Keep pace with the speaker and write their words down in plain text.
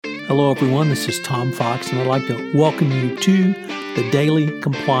Hello, everyone. This is Tom Fox, and I'd like to welcome you to the Daily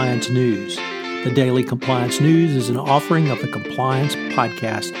Compliance News. The Daily Compliance News is an offering of the Compliance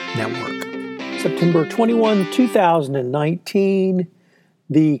Podcast Network. September 21, 2019,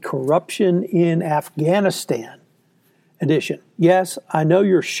 the Corruption in Afghanistan edition. Yes, I know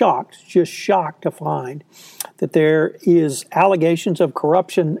you're shocked, just shocked to find that there is allegations of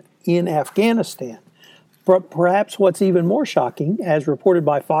corruption in Afghanistan. But perhaps what's even more shocking, as reported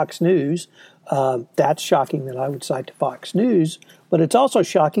by Fox News, that's shocking that I would cite to Fox News, but it's also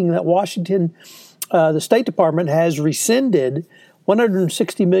shocking that Washington, the State Department, has rescinded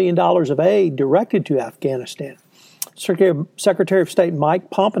 $160 million of aid directed to Afghanistan. Secretary of State Mike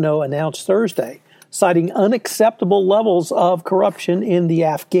Pompeo announced Thursday, citing unacceptable levels of corruption in the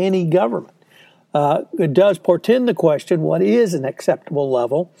Afghani government. It does portend the question, what is an acceptable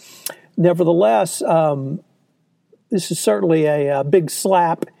level? Nevertheless, this is certainly a big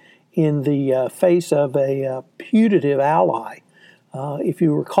slap in the face of a putative ally. If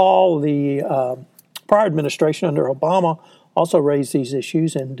you recall, the prior administration under Obama also raised these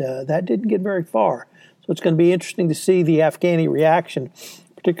issues, and that didn't get very far. So it's going to be interesting to see the Afghani reaction,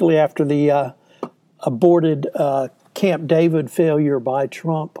 particularly after the aborted Camp David failure by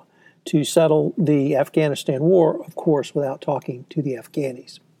Trump to settle the Afghanistan war, of course, without talking to the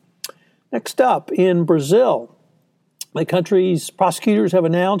Afghanis. Next up, in Brazil, the country's prosecutors have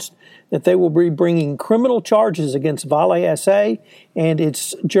announced that they will be bringing criminal charges against Vale SA and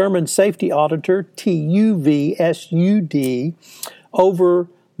its German safety auditor, TÜV-SÜD, over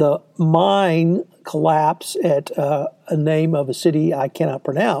the mine collapse at a name of a city I cannot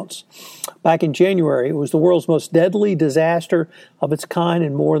pronounce. Back in January, it was the world's most deadly disaster of its kind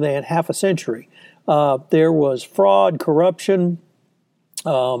in more than half a century. There was fraud, corruption,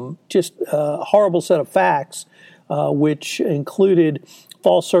 just a horrible set of facts, which included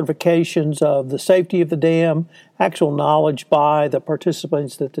false certifications of the safety of the dam, actual knowledge by the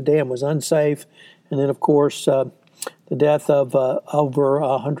participants that the dam was unsafe, and then, of course, the death of over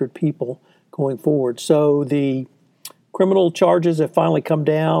 100 people going forward. So the criminal charges have finally come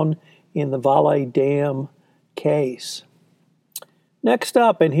down in the Vale Dam case. Next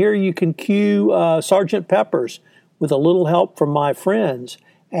up, and here you can cue Sgt. Pepper's with a little help from my friends,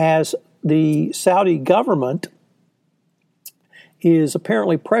 as the Saudi government is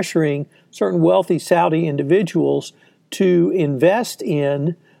apparently pressuring certain wealthy Saudi individuals to invest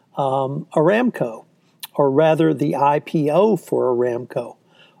in Aramco, or rather the IPO for Aramco.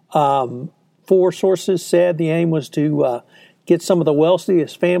 Four sources said the aim was to get some of the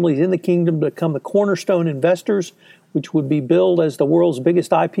wealthiest families in the kingdom to become the cornerstone investors, which would be billed as the world's biggest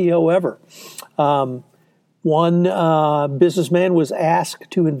IPO ever. One businessman was asked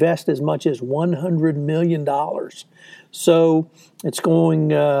to invest as much as $100 million. So it's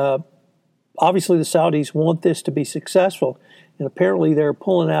going, obviously the Saudis want this to be successful, and apparently they're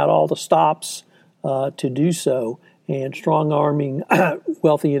pulling out all the stops to do so and strong-arming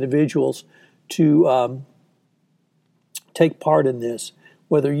wealthy individuals to take part in this.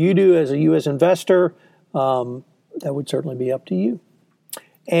 Whether you do as a U.S. investor, that would certainly be up to you.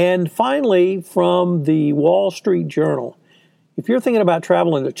 And finally, from the Wall Street Journal, if you're thinking about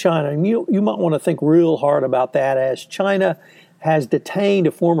traveling to China, you might want to think real hard about that, as China has detained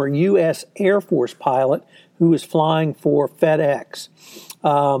a former U.S. Air Force pilot who was flying for FedEx.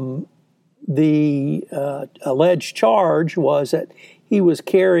 The alleged charge was that he was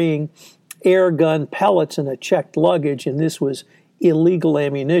carrying air gun pellets in a checked luggage, and this was illegal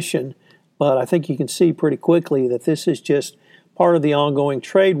ammunition. But I think you can see pretty quickly that this is just part of the ongoing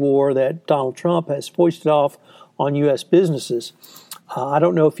trade war that Donald Trump has foisted off on U.S. businesses. I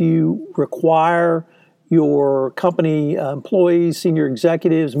don't know if you require your company employees, senior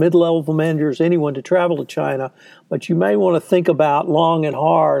executives, mid-level managers, anyone to travel to China, but you may want to think about long and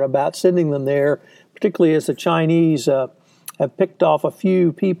hard about sending them there, particularly as the Chinese have picked off a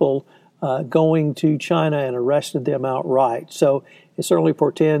few people going to China and arrested them outright. So it certainly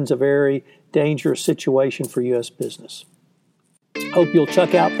portends a very dangerous situation for U.S. business. Hope you'll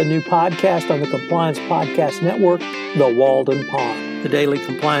check out the new podcast on the Compliance Podcast Network, The Walden Pond. The Daily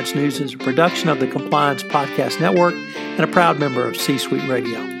Compliance News is a production of the Compliance Podcast Network and a proud member of C-Suite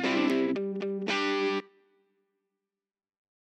Radio.